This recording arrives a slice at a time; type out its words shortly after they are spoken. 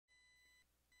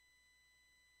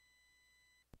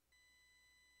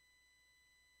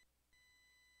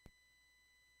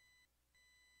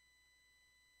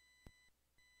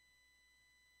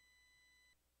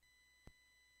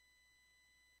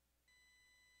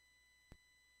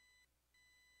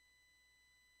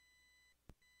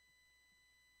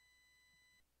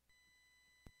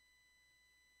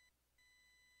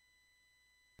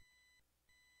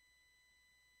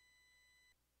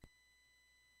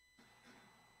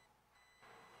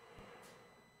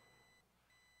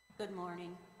Good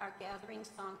morning. Our gathering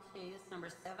song today is number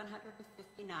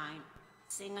 759,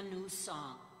 Sing a New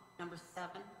Song, number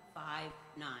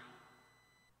 759.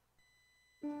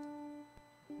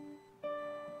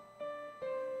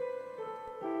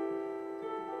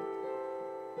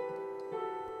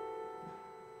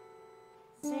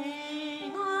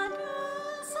 Sing a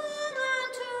new song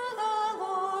unto the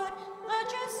Lord,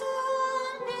 let your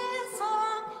song be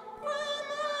sung from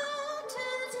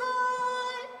mountains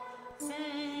high.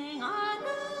 Sing a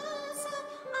new song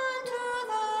unto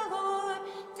the Lord,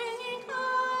 singing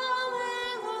hallelujah.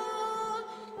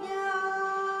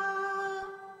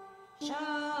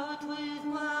 Shout with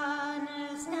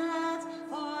gladness, dance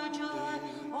for joy,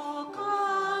 oh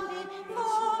come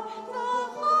before the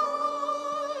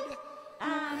Lord,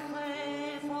 and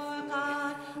play for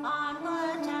God on the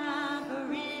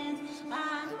tambourines,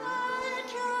 and let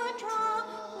your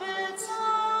trumpets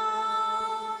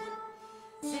sound.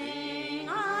 Sing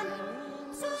a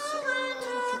new song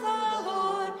unto the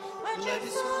Lord, let your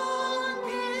song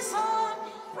be sung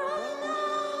from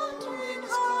mountain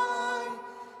high.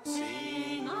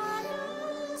 Sing a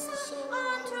new song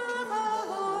unto the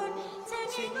Lord,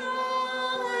 singing hallelujah.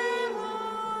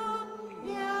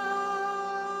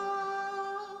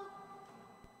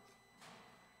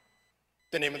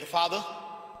 In the name of the Father,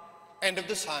 and of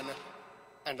the Son,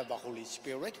 and of the Holy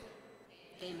Spirit,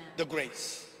 Amen. the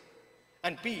grace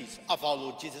and peace of our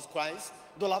Lord Jesus Christ,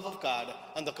 the love of God,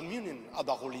 and the communion of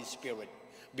the Holy Spirit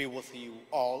be with you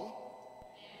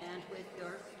all. And with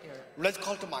your spirit. Let's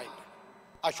call to mind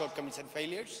our shortcomings and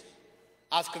failures.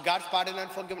 Ask God's pardon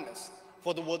and forgiveness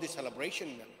for the worthy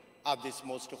celebration of this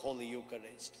most holy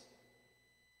Eucharist.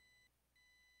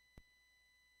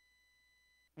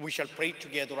 We shall pray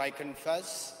together. I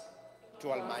confess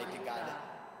to Almighty God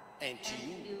and to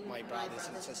you, my brothers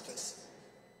and sisters,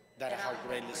 that I have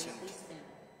greatly sinned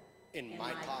in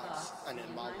my thoughts and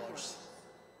in my words,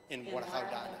 in what I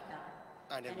have done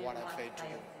and in what I failed to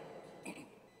do,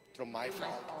 through my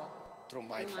fault, through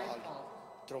my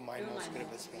most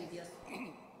grievous fault.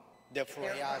 Therefore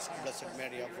I ask, Blessed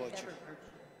Mary, our Virgin,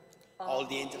 all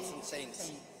the angels and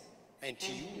saints, and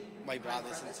to you, my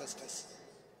brothers and sisters,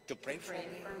 to pray for me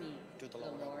to the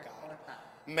Lord our God.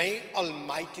 May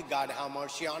Almighty God have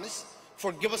mercy on us,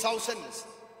 forgive us our sins,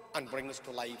 and bring us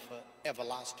to life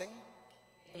everlasting.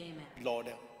 Amen.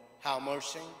 Lord, have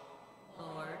mercy.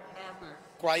 Lord, have mercy.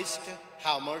 Christ,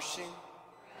 have mercy.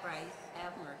 Christ,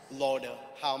 have mercy. Lord,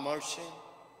 have mercy.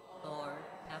 Lord,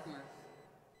 have mercy.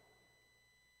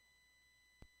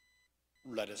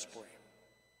 Let us pray.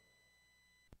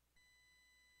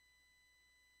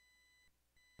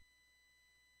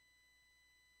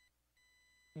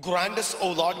 Grant us,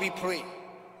 O Lord, we pray,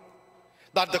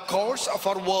 that the course of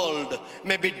our world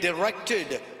may be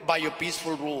directed by your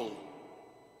peaceful rule,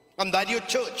 and that your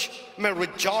church may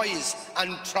rejoice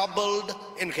untroubled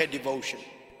in her devotion.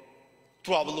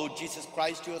 Through our Lord Jesus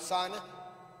Christ, your Son,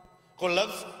 who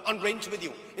lives and reigns with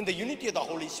you in the unity of the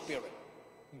Holy Spirit,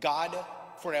 God,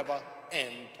 forever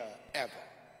and ever.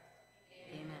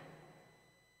 Amen.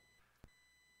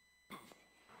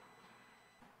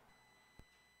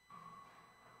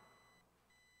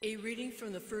 A reading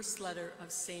from the first letter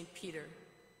of St. Peter.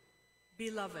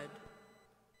 Beloved,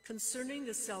 concerning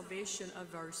the salvation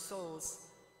of our souls,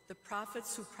 the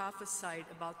prophets who prophesied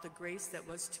about the grace that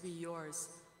was to be yours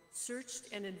searched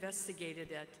and investigated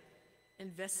it,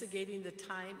 investigating the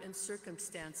time and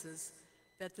circumstances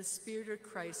that the Spirit of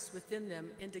Christ within them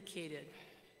indicated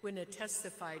when it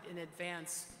testified in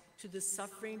advance to the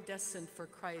suffering destined for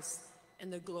Christ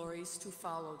and the glories to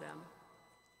follow them.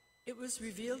 It was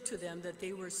revealed to them that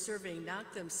they were serving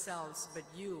not themselves but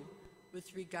you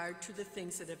with regard to the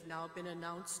things that have now been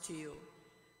announced to you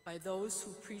by those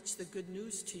who preach the good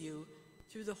news to you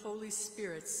through the Holy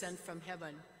Spirit sent from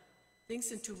heaven,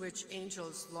 things into which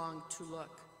angels long to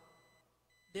look.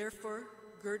 Therefore,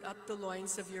 gird up the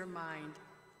loins of your mind,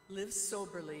 live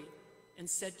soberly, and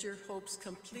set your hopes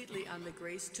completely on the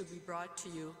grace to be brought to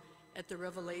you at the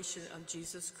revelation of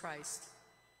Jesus Christ.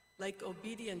 Like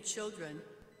obedient children,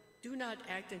 do not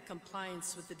act in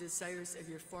compliance with the desires of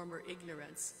your former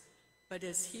ignorance, but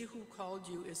as he who called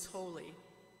you is holy,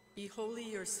 be holy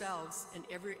yourselves in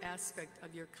every aspect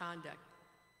of your conduct.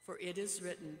 For it is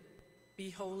written, be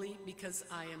holy because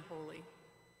I am holy.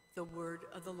 The word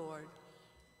of the Lord.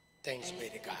 Thanks be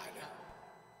to God.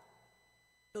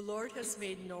 The Lord has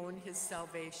made known his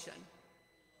salvation.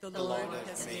 The Lord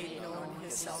has made known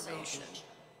his salvation.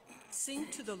 Sing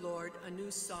to the Lord a new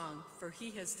song, for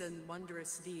he has done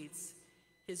wondrous deeds.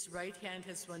 His right hand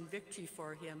has won victory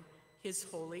for him, his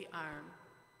holy arm.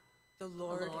 The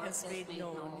Lord has made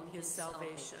known his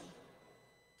salvation.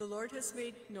 The Lord has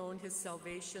made known his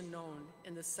salvation known.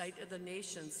 In the sight of the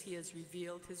nations he has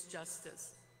revealed his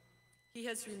justice. He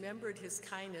has remembered his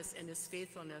kindness and his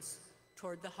faithfulness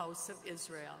toward the house of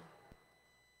Israel.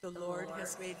 The Lord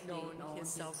has made known his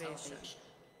salvation.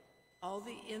 All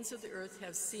the ends of the earth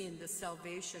have seen the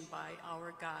salvation by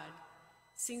our God.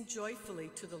 Sing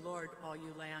joyfully to the Lord, all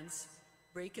you lands.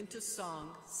 Break into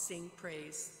song, sing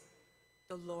praise.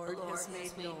 The Lord has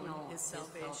made known his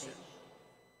salvation.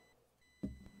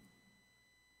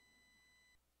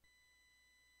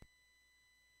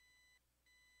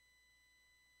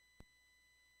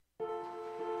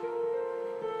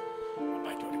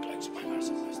 My daughter cleanse my heart and eyes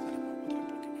that I will without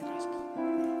breaking my gospel.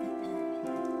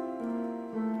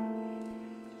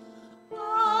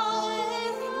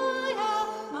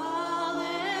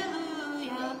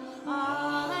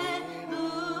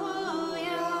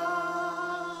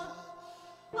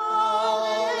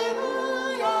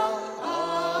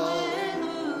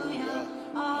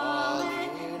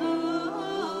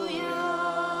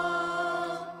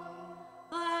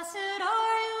 Blessed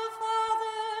are you,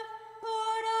 Father,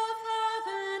 Lord of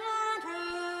heaven and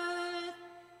earth.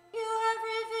 You have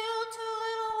revealed to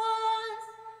little ones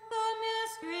the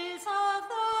mysteries of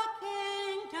the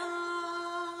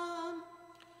kingdom.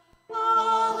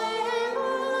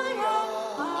 Alleluia,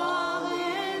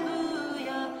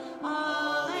 alleluia,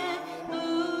 alleluia.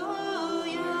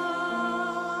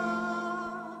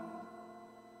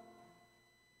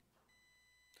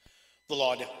 The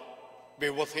Lord be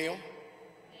with you. And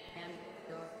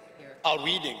your spirit. A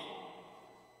reading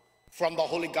from the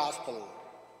Holy Gospel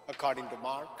according to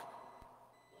Mark.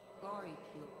 Glory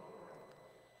to you.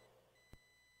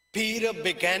 Peter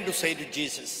began to say to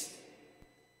Jesus,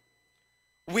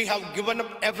 "We have given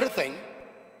up everything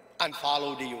and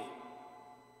followed you."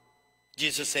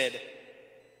 Jesus said,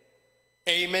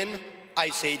 "Amen,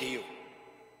 I say to you,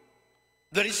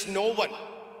 there is no one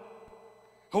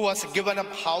who has given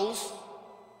up house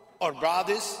or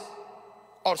brothers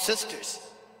or sisters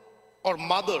or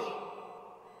mother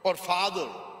or father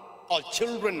or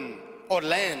children or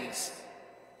lands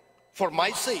for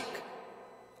my sake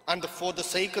and for the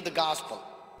sake of the gospel,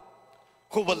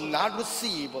 who will not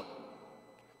receive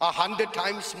 100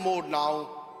 times more now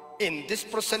in this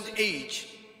present age,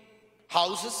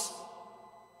 houses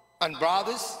and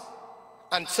brothers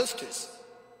and sisters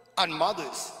and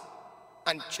mothers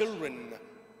and children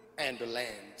and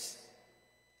lands,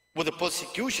 with the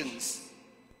persecutions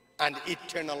and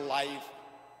eternal life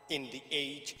in the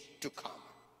age to come.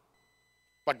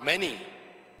 But many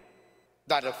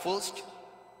that are first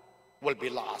will be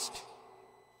last.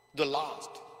 The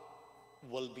last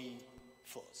will be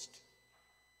first."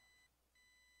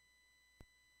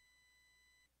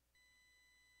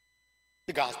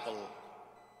 The Gospel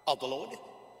of the Lord.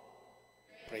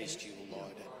 Praise to you,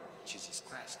 Lord Jesus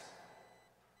Christ.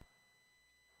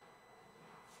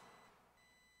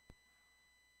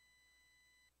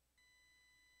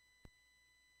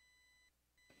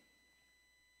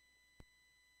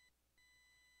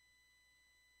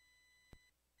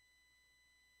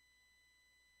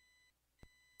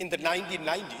 In the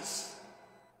 1990s,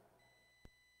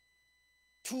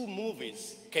 2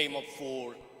 movies came up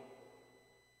for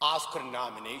Oscar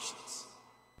nominations.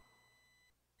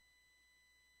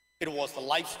 It was the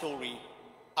life story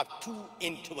of 2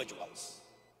 individuals.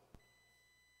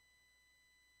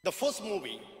 The first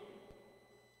movie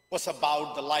was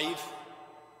about the life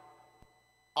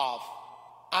of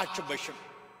Archbishop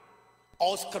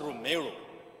Oscar Romero,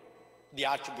 the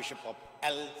Archbishop of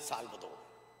El Salvador.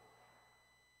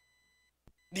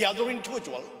 The other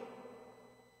individual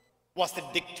was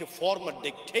the former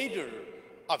dictator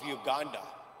of Uganda,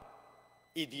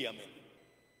 Idi Amin.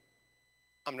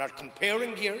 I'm not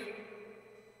comparing here,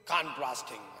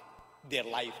 contrasting their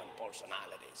life and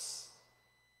personalities.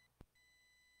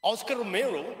 Oscar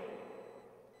Romero,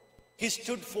 he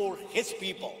stood for his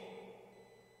people.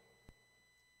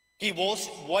 He was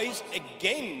voiced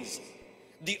against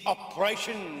the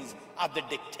oppressions of the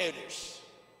dictators.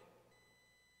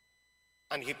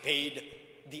 And he paid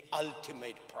the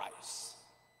ultimate price.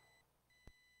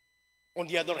 On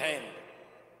the other hand,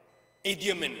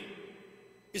 Idi Amin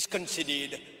is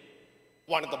considered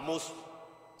one of the most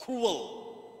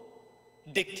cruel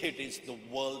dictators the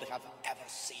world have ever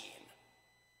seen.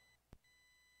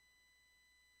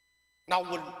 Now,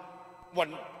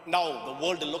 when the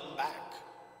world look back,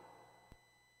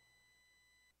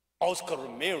 Oscar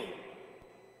Romero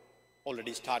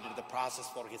already started the process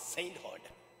for his sainthood.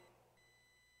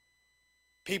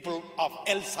 People of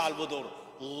El Salvador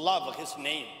love his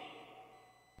name,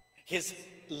 his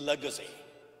legacy.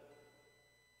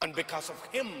 And because of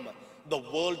him, the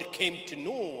world came to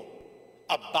know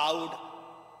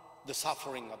about the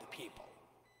suffering of the people.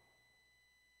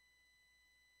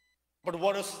 But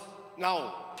what is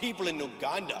now people in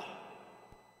Uganda?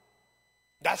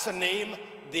 That's a name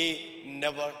they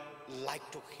never like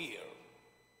to hear.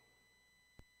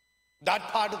 That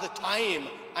part of the time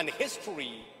and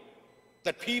history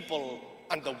that people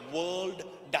and the world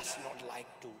does not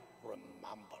like to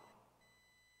remember.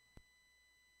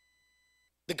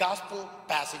 The gospel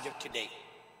passage of today,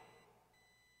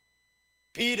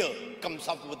 Peter comes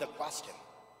up with a question.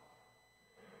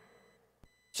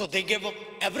 So they give up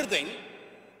everything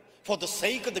for the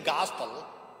sake of the gospel.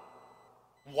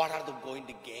 What are they going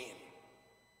to gain?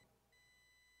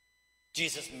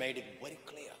 Jesus made it very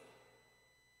clear.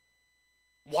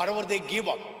 Whatever they give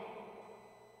up,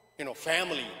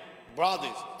 family,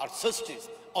 brothers or sisters,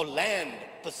 or land,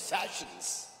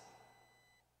 possessions,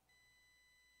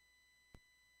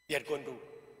 they are going to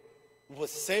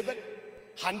receive it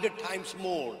 100 times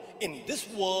more in this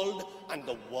world and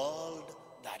the world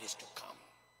that is to come.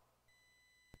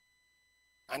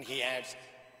 And he adds,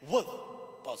 with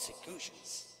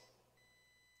persecutions.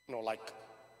 Like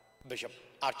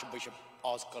Archbishop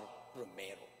Oscar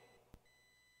Romero.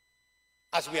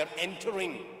 As we are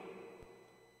entering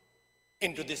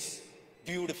into this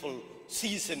beautiful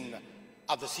season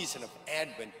of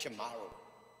Advent tomorrow,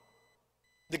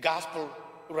 the gospel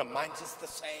reminds us the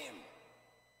same.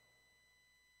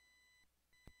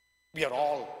 We are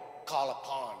all called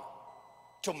upon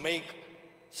to make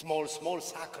small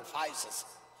sacrifices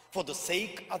for the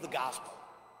sake of the gospel,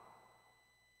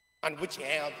 and which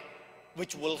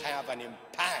will have an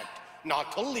impact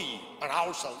not only on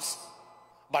ourselves,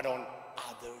 but on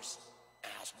others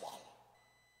as well.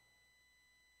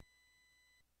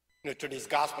 Today's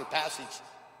gospel passage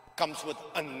comes with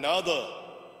another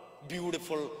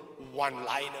beautiful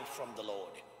one-liner from the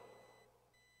Lord.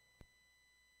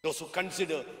 Those who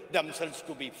consider themselves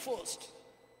to be first,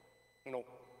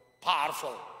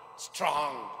 powerful,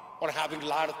 strong, or having a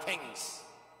lot of things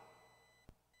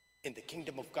in the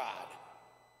kingdom of God,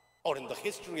 or in the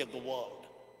history of the world,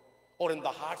 or in the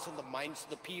hearts and the minds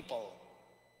of the people,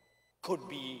 could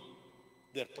be,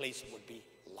 their place would be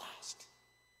lost.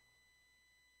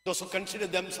 Those who consider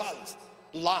themselves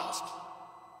lost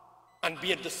and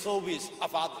be at the service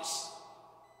of others,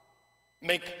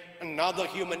 make another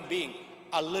human being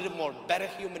a little more better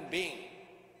human being,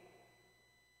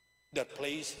 their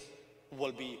place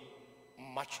will be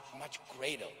much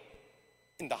greater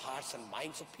in the hearts and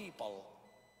minds of people,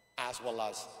 as well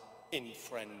as in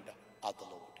front of the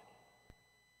Lord.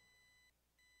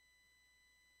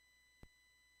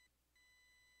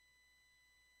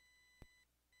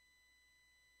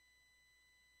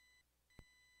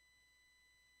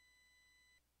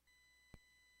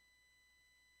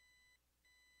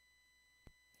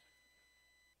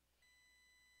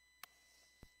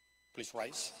 Please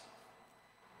rise.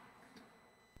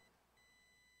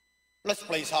 Let's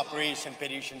place our prayers and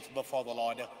petitions before the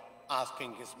Lord,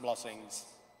 asking his blessings.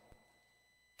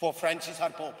 For Francis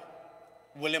our Pope,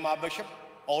 William our Bishop,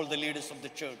 all the leaders of the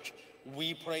church,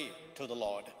 we pray to the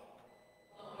Lord.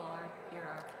 Lord, hear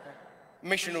our prayer.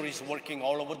 Missionaries working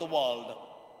all over the world,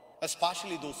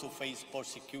 especially those who face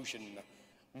persecution,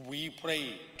 we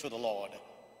pray to the Lord.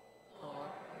 Lord,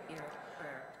 hear our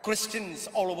prayer. Christians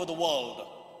all over the world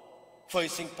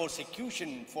facing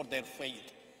persecution for their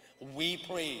faith, we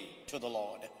pray to the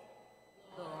Lord.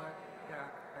 Lord, hear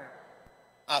our prayer.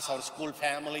 As our school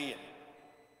family,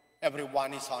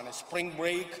 everyone is on a spring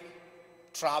break,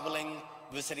 traveling,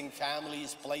 visiting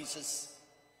families, places,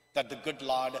 that the good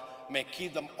Lord may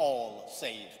keep them all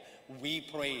safe. We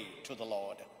pray to the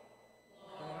Lord.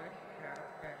 Lord, hear our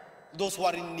prayer. Those who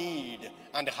are in need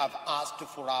and have asked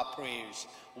for our prayers,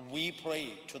 we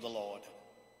pray to the Lord.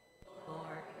 Lord,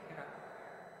 hear our prayer.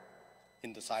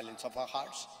 In the silence of our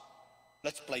hearts,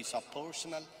 let's place our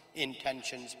personal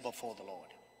intentions before the Lord.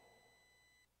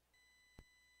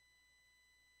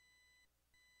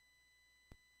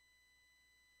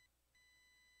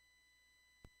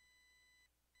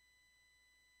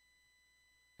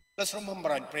 Let's remember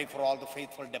and pray for all the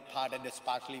faithful departed,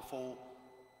 especially for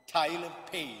Tyler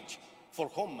Page, for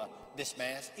whom this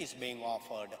Mass is being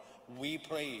offered. We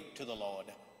pray to the Lord.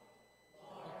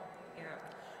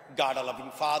 God, our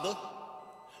loving Father,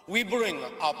 we bring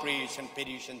our prayers and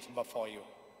petitions before you.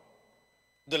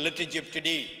 The liturgy of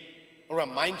today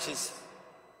reminds us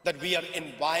that we are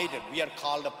invited, we are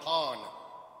called upon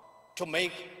to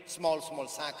make small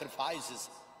sacrifices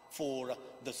for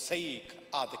the sake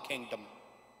of the kingdom.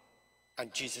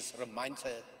 And Jesus reminds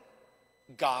us,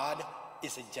 God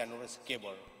is a generous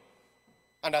giver.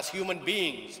 And as human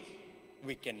beings,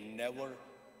 we can never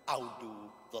outdo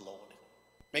the Lord.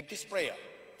 Make this prayer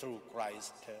through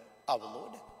Christ our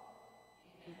Lord.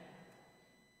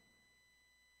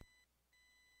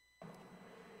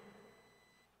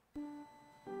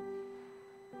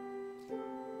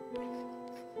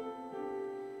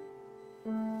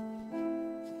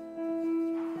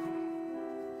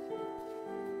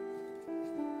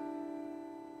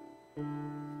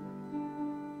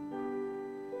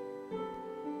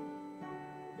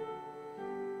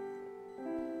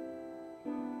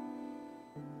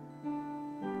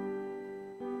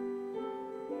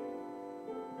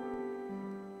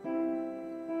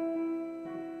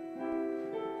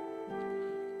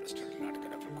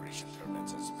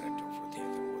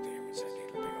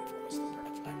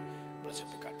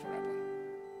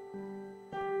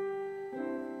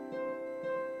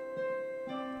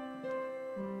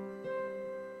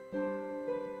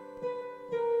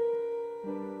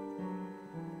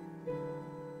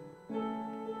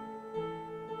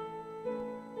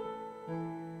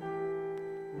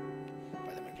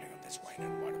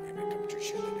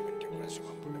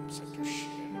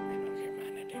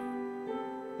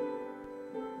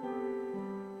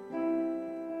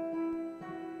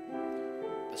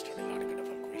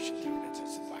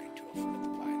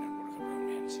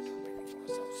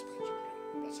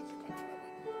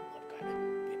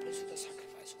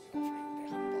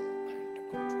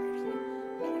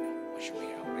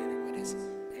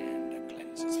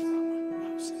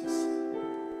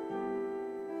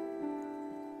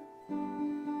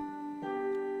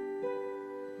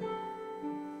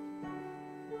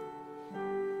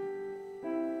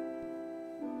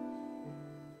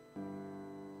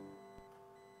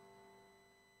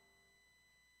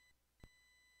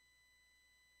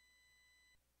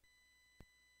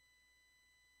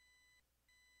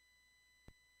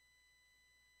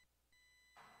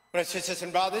 Brothers, sisters,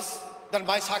 and brothers, that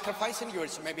my sacrifice and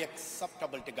yours may be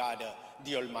acceptable to God,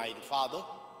 the Almighty Father.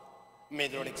 May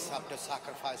the Lord accept the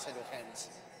sacrifice at your hands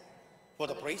for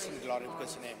the praise and glory of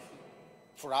His name,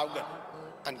 for our good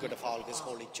and good of all His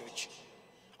holy church.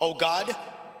 O God,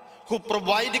 who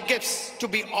provide gifts to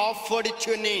be offered to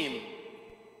your name,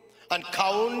 and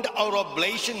count our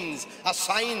oblations as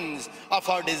signs of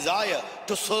our desire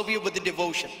to serve you with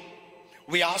devotion,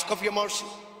 we ask of your mercy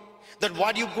that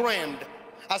what you grant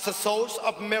as a source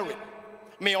of merit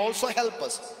may also help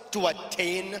us to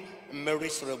attain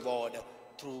merit's reward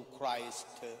through Christ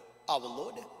our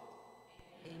Lord.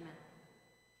 Amen.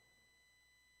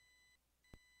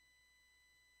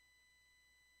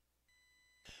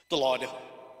 The Lord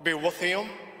be with you. And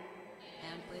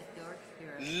with your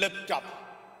spirit. Lift up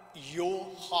your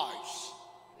hearts.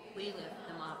 We lift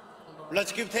them up, O Lord.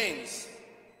 Let's give thanks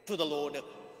to the Lord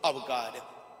our God.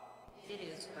 It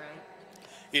is right.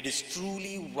 It is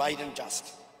truly right and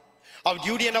just, our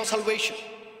duty and our salvation,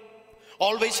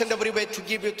 always and everywhere to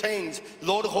give you thanks,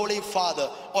 Lord, Holy Father,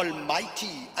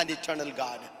 Almighty and Eternal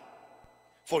God.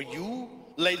 For you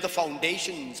laid the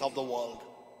foundations of the world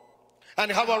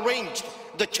and have arranged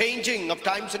the changing of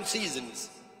times and seasons.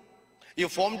 You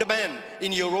formed man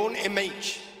in your own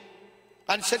image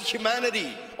and set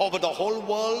humanity over the whole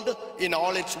world in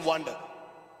all its wonder,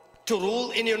 to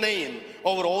rule in your name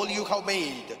over all you have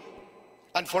made,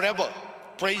 and forever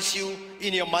praise you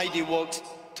in your mighty works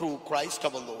through Christ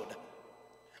our Lord.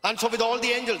 And so with all the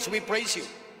angels we praise you,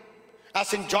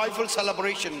 as in joyful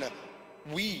celebration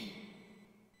we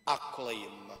acclaim.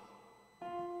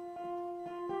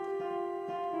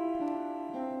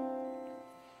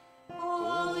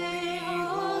 Holy,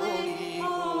 holy,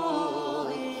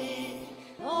 holy,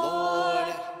 Lord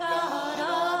God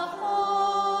of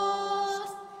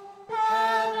hosts,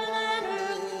 heaven and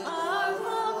earth are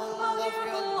full of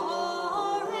your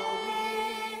glory.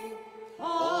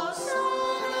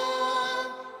 Hosanna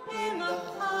in the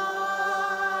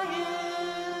highest.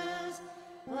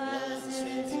 Blessed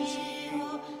is he who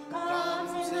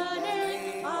comes in the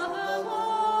name of the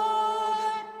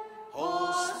Lord.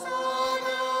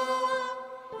 Hosanna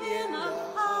in the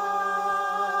highest.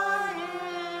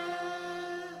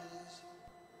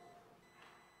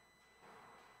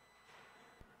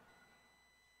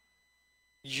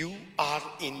 You are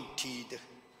indeed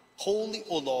holy,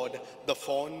 O Lord, the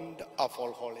fount of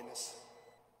all holiness.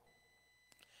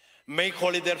 Make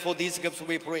holy, therefore, these gifts,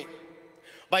 we pray,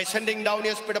 by sending down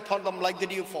your Spirit upon them like the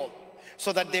dewfall,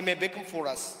 so that they may become for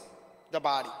us the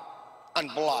body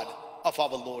and blood of our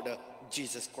Lord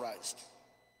Jesus Christ.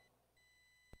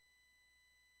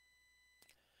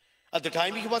 At the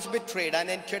time he was betrayed and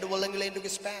entered willingly into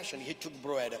his passion, he took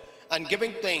bread and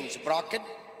giving thanks, broke it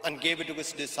and gave it to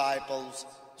his disciples,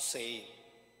 saying,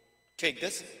 "Take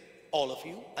this, all of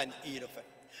you, and eat of it.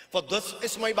 For this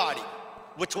is my body,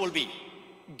 which will be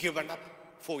given up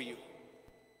for you.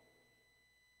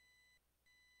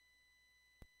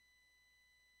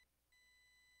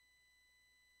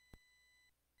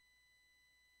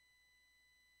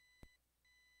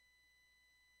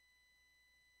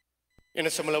 In a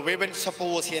similar way, when supper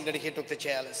was ended, he took the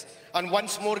chalice, and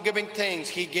once more giving thanks,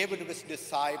 he gave it to his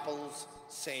disciples,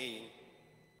 saying,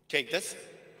 "Take this,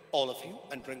 all of you,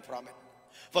 and drink from it.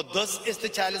 For this is the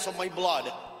chalice of my blood,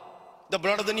 the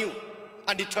blood of the new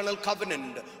and eternal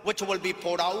covenant, which will be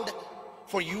poured out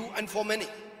for you and for many,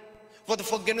 for the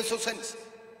forgiveness of sins.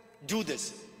 Do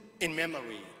this in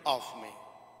memory of me."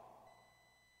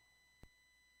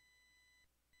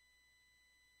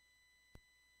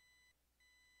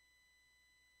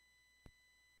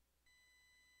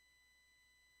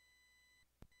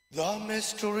 The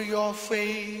mystery of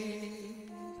faith.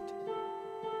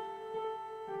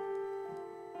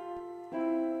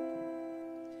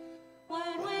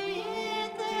 When we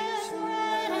eat this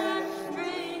bread and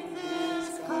drink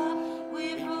this cup,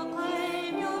 we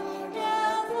proclaim your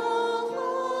death, O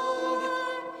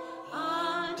Lord,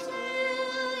 until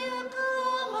you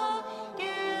come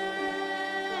again.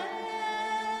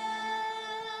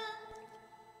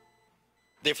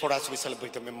 Therefore, as we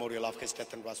celebrate the memorial of his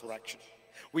death and resurrection,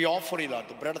 we offer you, Lord,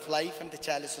 the bread of life and the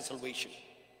chalice of salvation,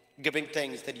 giving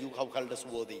thanks that you have held us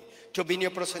worthy to be in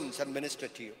your presence and minister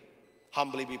to you.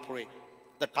 Humbly we pray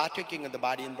that partaking in the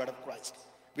body and blood of Christ,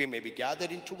 we may be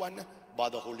gathered into one by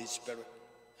the Holy Spirit.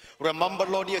 Remember,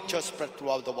 Lord, your church spread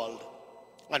throughout the world,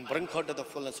 and bring her to the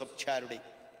fullness of charity,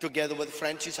 together with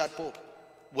Francis our Pope,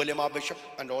 William our Bishop,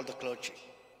 and all the clergy.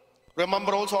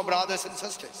 Remember also our brothers and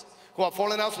sisters who have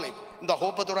fallen asleep in the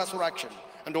hope of the resurrection,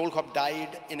 and all who have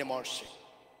died in your mercy.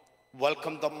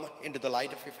 Welcome them into the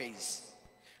light of your face.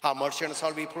 Have mercy on us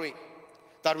all, we pray,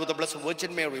 that with the Blessed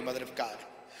Virgin Mary, Mother of God,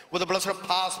 with the blessed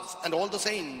apostles and all the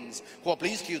saints who have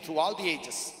pleased you throughout the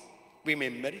ages, we may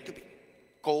merit to be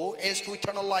co-heirs to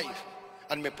eternal life,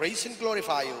 and may praise and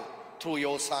glorify you through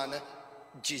your Son,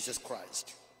 Jesus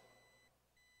Christ.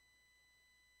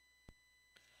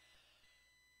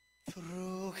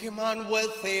 Through him and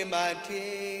with him and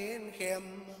in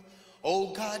him,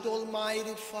 O God,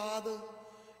 Almighty Father,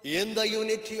 in the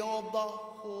unity of the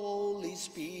Holy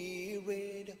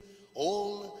Spirit,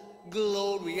 all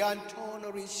glory and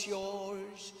honor is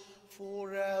yours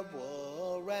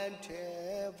forever and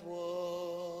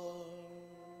ever.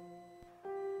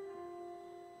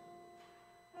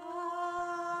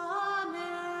 Amen.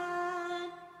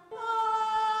 Amen.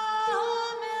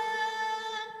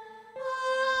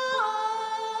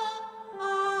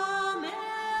 Amen. Amen.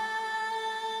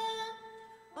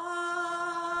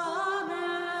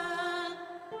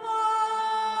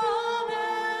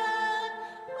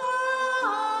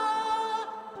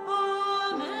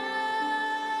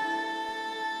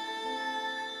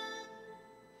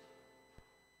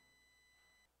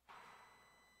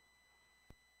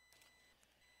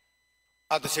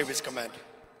 At the Savior's command,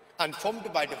 and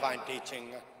formed by divine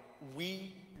teaching,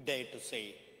 we dare to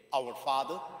say, Our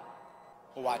Father,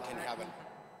 who art in heaven,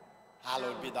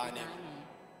 hallowed be thy name.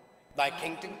 Thy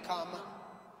kingdom come,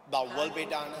 thy will be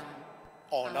done,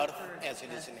 on earth as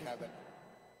it is in heaven.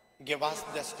 Give us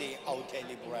this day our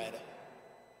daily bread,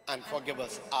 and forgive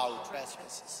us our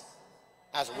trespasses,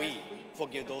 as we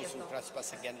forgive those who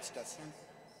trespass against us.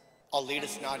 And lead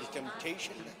us not into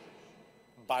temptation,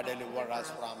 but deliver us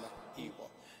from evil.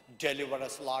 Deliver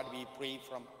us, Lord, we pray,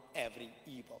 from every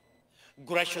evil.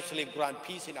 Graciously grant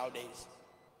peace in our days,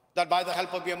 that by the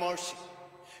help of your mercy,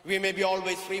 we may be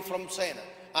always free from sin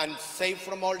and safe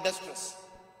from all distress,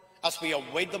 as we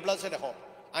await the blessed hope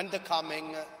and the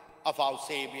coming of our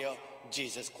Savior,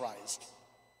 Jesus Christ.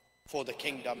 For the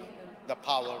kingdom, the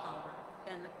power,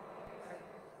 And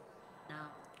now,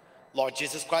 Lord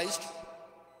Jesus Christ,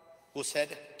 who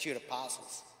said to your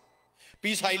apostles,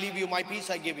 "Peace I leave you, my peace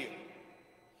I give you.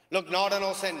 Look not on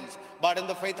our sins, but in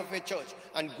the faith of your church,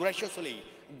 and graciously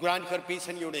grant her peace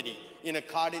and unity in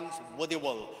accordance with your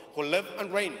will, who live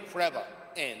and reign forever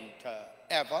and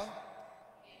ever."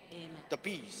 amen. The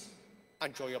peace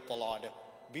and joy of the Lord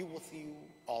be with you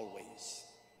always.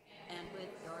 And with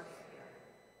your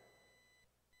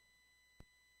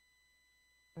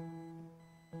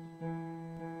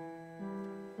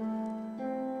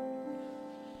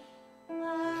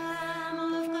Lamb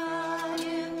of God,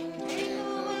 you take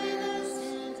away the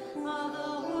sins of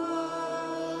the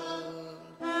world.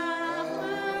 Have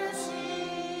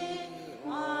mercy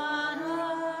on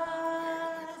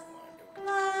us.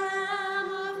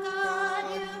 Lamb of God,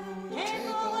 you take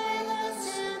away the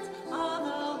sins of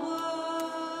the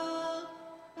world.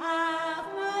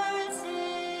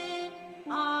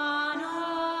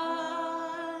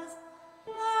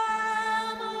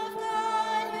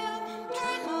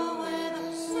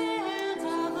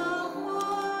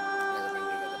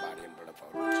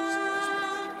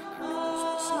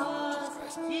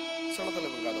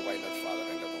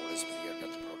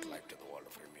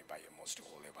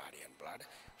 God,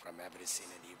 from every sin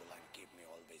and evil, and keep me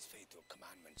always faithful to your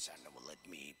commandments, and never let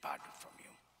me part from you.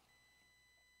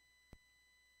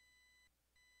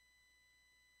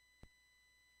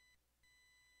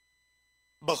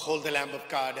 Behold the Lamb of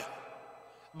God.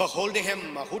 Behold him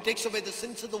who takes away the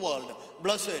sins of the world.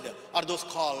 Blessed are those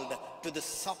called to the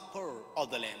supper of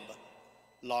the Lamb.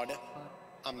 Lord,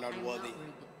 I'm not worthy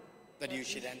that you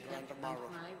should enter under my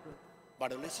roof,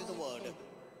 but listen to the word,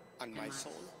 and my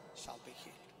soul shall be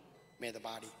healed. May the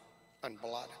body and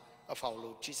blood of our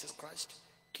Lord Jesus Christ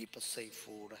keep us safe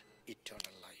for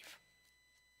eternal life.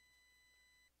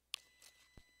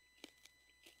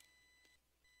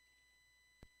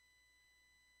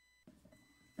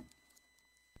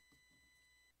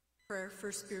 Prayer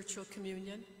for spiritual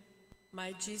communion.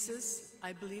 My Jesus,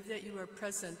 I believe that you are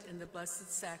present in the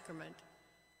Blessed Sacrament.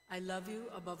 I love you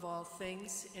above all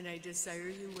things, and I desire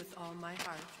you with all my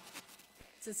heart.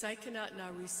 Since I cannot now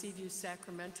receive you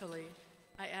sacramentally,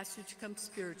 I ask you to come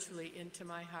spiritually into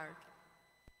my heart.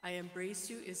 I embrace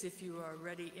you as if you are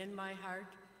already in my heart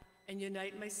and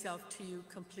unite myself to you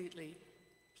completely.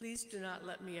 Please do not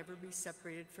let me ever be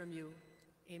separated from you.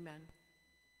 Amen.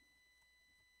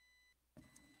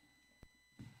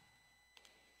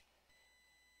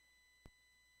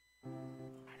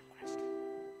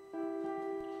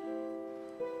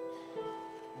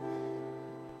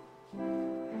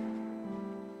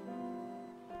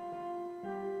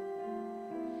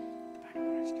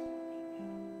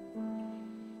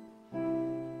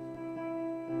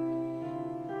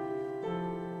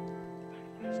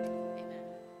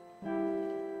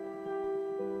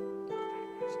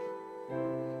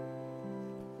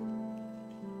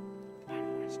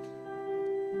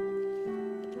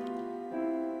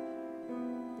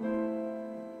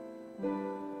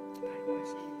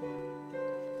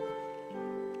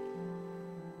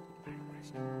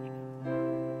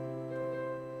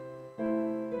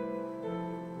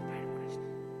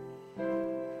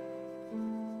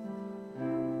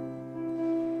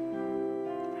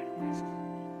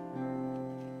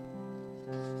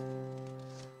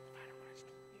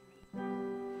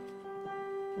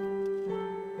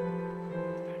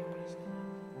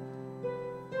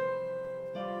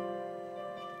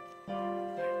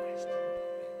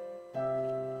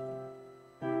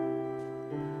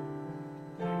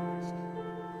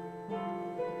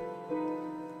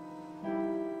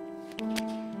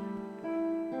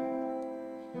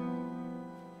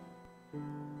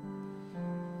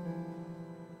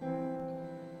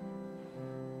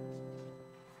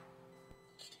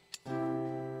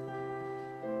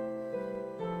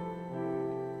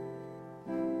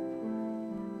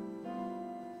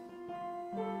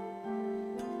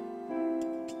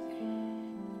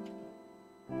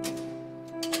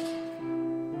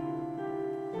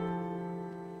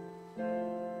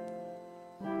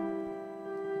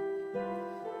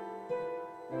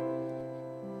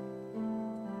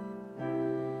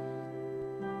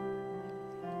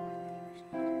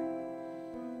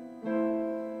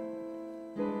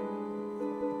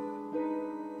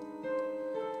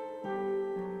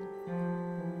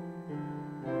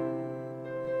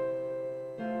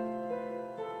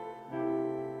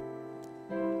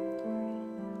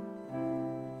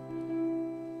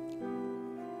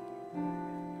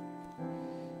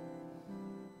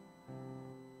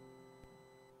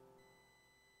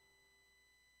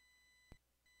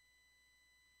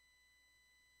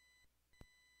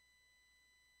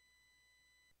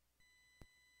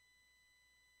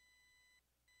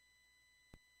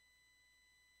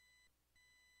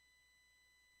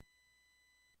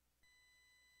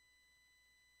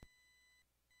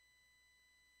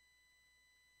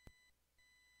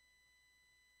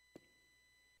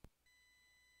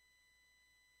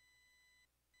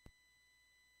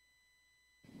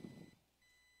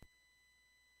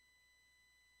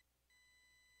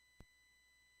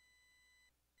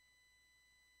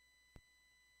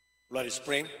 Let us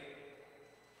pray.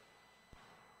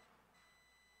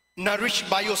 Nourished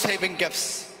by your saving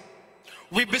gifts,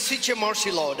 we beseech your mercy,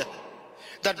 Lord,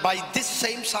 that by this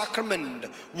same sacrament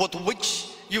with which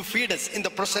you feed us in the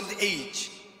present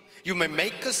age, you may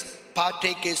make us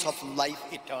partakers of life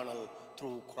eternal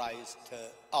through Christ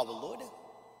our Lord.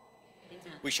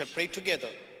 Amen. We shall pray together.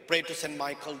 Pray to St.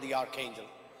 Michael the Archangel.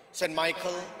 St.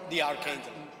 Michael the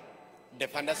Archangel,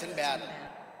 defend us in battle.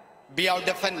 Be our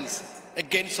defense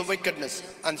against the wickedness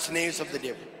and snares of the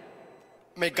devil.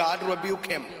 May God rebuke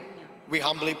him, we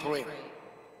humbly pray.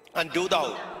 And do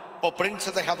thou, O Prince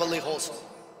of the heavenly host,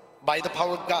 by the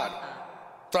power of God,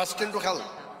 thrust into hell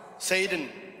Satan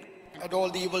and all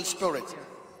the evil spirits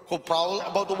who prowl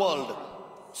about the world,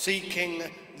 seeking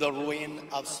the ruin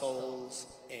of souls.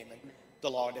 Amen.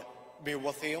 The Lord be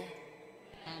with you.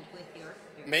 and with your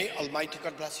spirit. May Almighty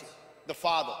God bless you. The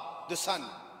Father, the Son,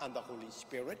 and the Holy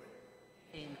Spirit.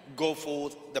 Amen. Go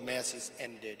forth, the Mass is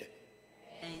ended.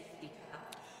 Thanks be to God.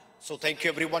 So thank you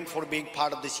everyone for being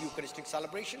part of this Eucharistic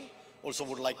celebration. Also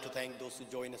would like to thank those who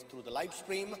join us through the live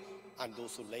stream and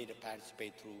those who later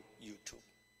participate through YouTube.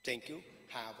 Thank you.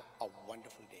 Have a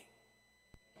wonderful day.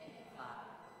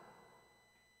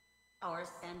 Our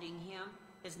sending hymn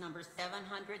is number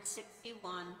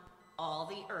 761, All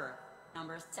the Earth,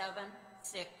 number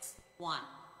 761.